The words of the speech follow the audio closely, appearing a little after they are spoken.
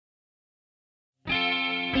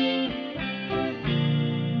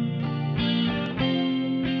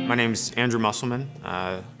My name's Andrew Musselman.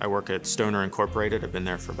 I work at Stoner Incorporated. I've been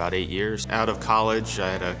there for about 8 years. Out of college,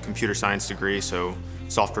 I had a computer science degree, so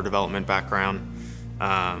software development background.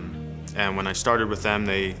 And when I started with them,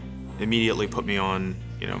 they immediately put me on,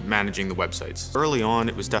 managing the websites. Early on,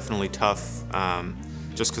 it was definitely tough,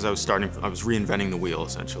 just because I was reinventing the wheel,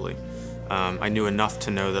 essentially. I knew enough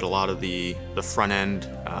to know that a lot of the front end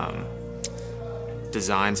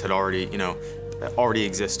designs had already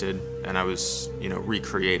existed, and I was,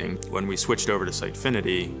 recreating. When we switched over to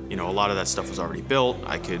Sitefinity, a lot of that stuff was already built.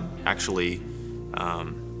 I could actually,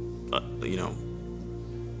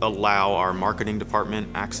 allow our marketing department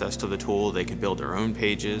access to the tool. They could build their own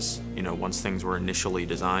pages, once things were initially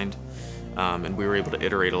designed, and we were able to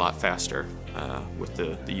iterate a lot faster with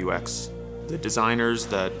the UX. The designers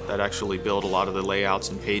that actually build a lot of the layouts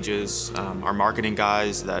and pages, our marketing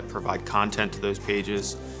guys that provide content to those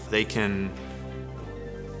pages, they can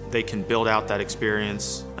build out that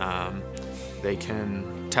experience. They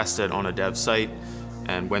can test it on a dev site,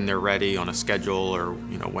 and when they're ready on a schedule, or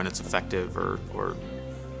when it's effective or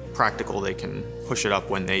practical, they can push it up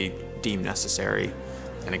when they deem necessary.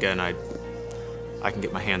 And again, I can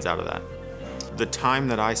get my hands out of that. The time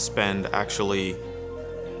that I spend actually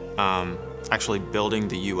building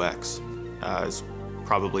the UX is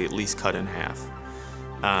probably at least cut in half.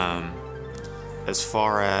 As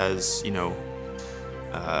far as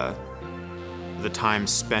the time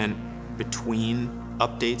spent between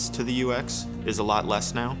updates to the UX is a lot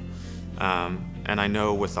less now. And I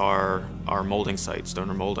know with our molding site,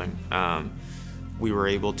 Stoner Molding, we were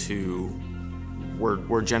able to,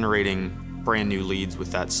 we're generating brand new leads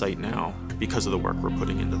with that site now because of the work we're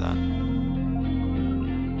putting into that.